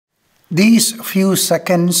These few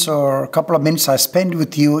seconds or a couple of minutes I spend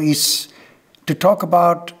with you is to talk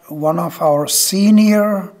about one of our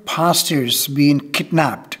senior pastors being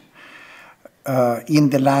kidnapped in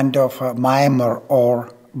the land of Myanmar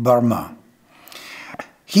or Burma.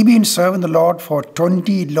 He been serving the Lord for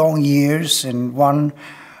 20 long years and won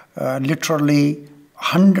literally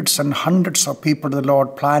hundreds and hundreds of people to the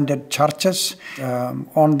Lord, planted churches.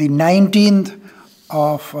 On the 19th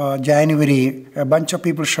of January, a bunch of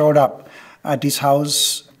people showed up at his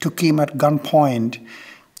house, took him at gunpoint.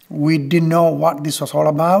 We didn't know what this was all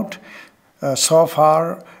about. So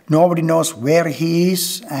far, nobody knows where he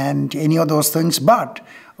is and any of those things, but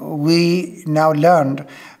we now learned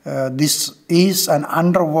this is an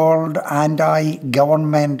underworld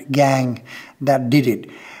anti-government gang that did it.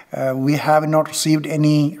 We have not received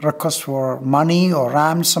any request for money or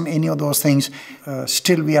ransom, any of those things.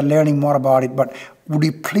 Still, we are learning more about it. But would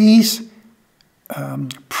you please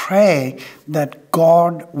pray that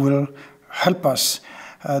God will help us?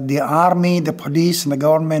 The army, the police, and the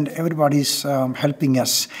government, everybody is helping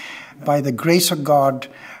us. By the grace of God,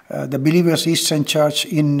 the Believers Eastern Church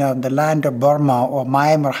in the land of Burma or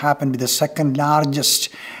Myanmar happened to be the second largest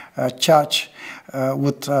church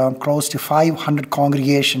with close to 500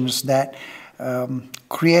 congregations that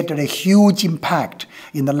created a huge impact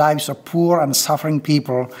in the lives of poor and suffering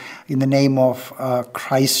people in the name of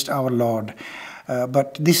Christ our Lord.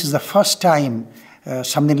 But this is the first time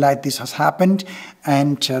something like this has happened,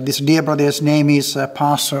 and this dear brother's name is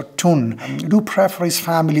Pastor Tun. Do pray for his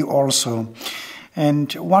family also.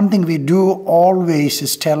 And one thing we do always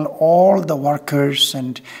is tell all the workers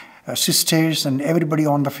and sisters and everybody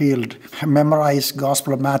on the field, memorize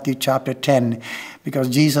Gospel of Matthew chapter 10, because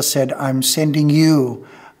Jesus said, I'm sending you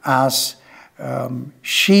as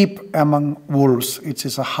sheep among wolves. It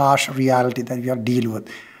is a harsh reality that we have to deal with,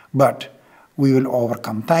 but we will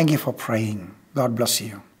overcome. Thank you for praying. God bless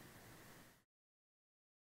you.